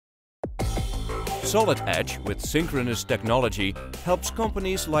Solid Edge with synchronous technology helps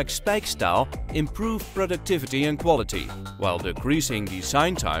companies like Spijkstaal improve productivity and quality, while decreasing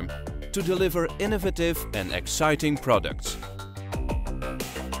design time to deliver innovative and exciting products.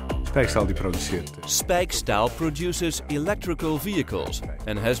 Spijkstaal produces electrical vehicles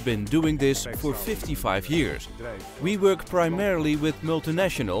and has been doing this for 55 years. We work primarily with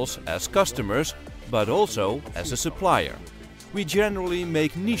multinationals as customers, but also as a supplier. We generally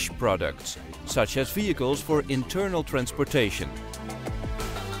make niche products, such as vehicles for internal transportation.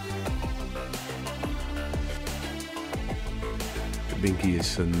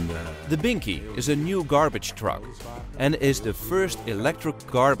 The binky is a new garbage truck and is the first electric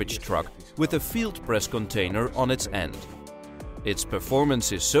garbage truck with a field press container on its end. Its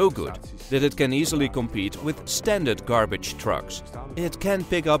performance is so good that it can easily compete with standard garbage trucks. It can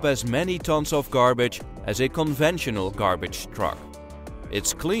pick up as many tons of garbage as a conventional garbage truck.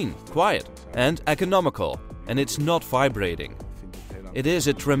 It's clean, quiet and economical, and it's not vibrating. It is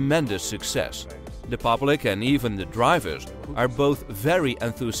a tremendous success. The public and even the drivers are both very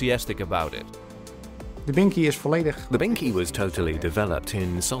enthusiastic about it. The binky was totally developed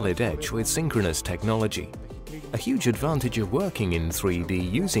in Solid Edge with synchronous technology. A huge advantage of working in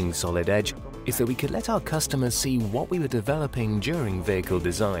 3D using Solid Edge is that we could let our customers see what we were developing during vehicle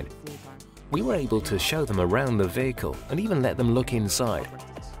design. We were able to show them around the vehicle and even let them look inside.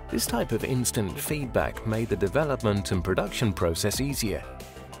 This type of instant feedback made the development and production process easier.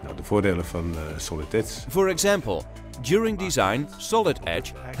 For example, during design, Solid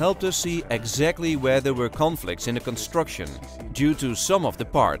Edge helped us see exactly where there were conflicts in the construction due to some of the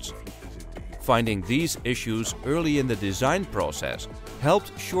parts. Finding these issues early in the design process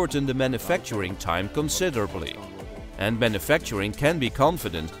helped shorten the manufacturing time considerably. And manufacturing can be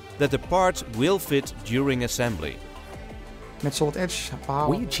confident that the parts will fit during assembly.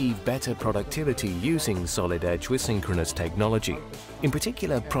 We achieve better productivity using Solid Edge with synchronous technology. In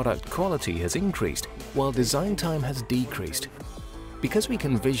particular, product quality has increased, while design time has decreased. Because we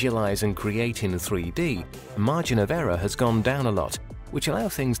can visualize and create in 3D, margin of error has gone down a lot, which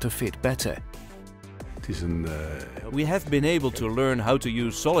allows things to fit better. We have been able to learn how to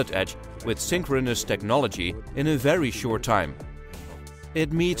use Solid Edge with synchronous technology in a very short time.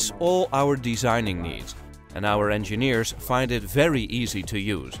 It meets all our designing needs, and our engineers find it very easy to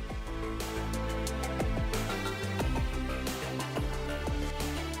use.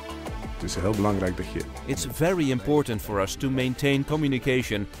 It's very important for us to maintain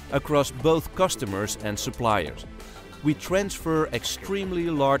communication across both customers and suppliers. We transfer extremely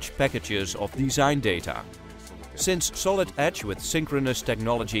large packages of design data. Since Solid Edge with synchronous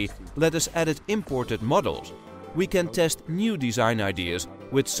technology let us edit imported models, we can test new design ideas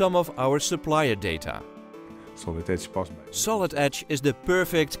with some of our supplier data. Solid Edge is the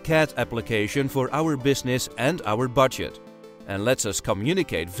perfect CAD application for our business and our budget, and lets us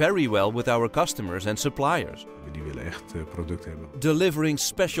communicate very well with our customers and suppliers. Delivering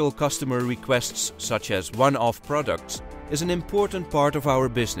special customer requests such as one-off products is an important part of our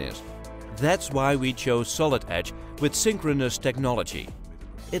business. That's why we chose Solid Edge with synchronous technology.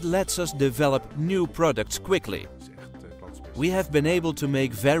 It lets us develop new products quickly. We have been able to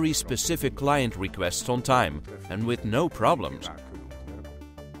make very specific client requests on time and with no problems.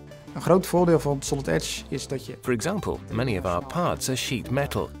 For example, many of our parts are sheet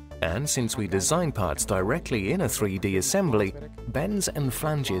metal, and since we design parts directly in a 3D assembly, bends and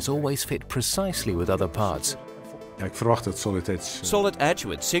flanges always fit precisely with other parts. Solid Edge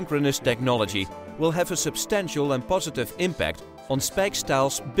with synchronous technology will have a substantial and positive impact on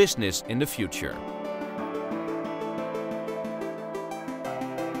Spijkstaal's business in the future.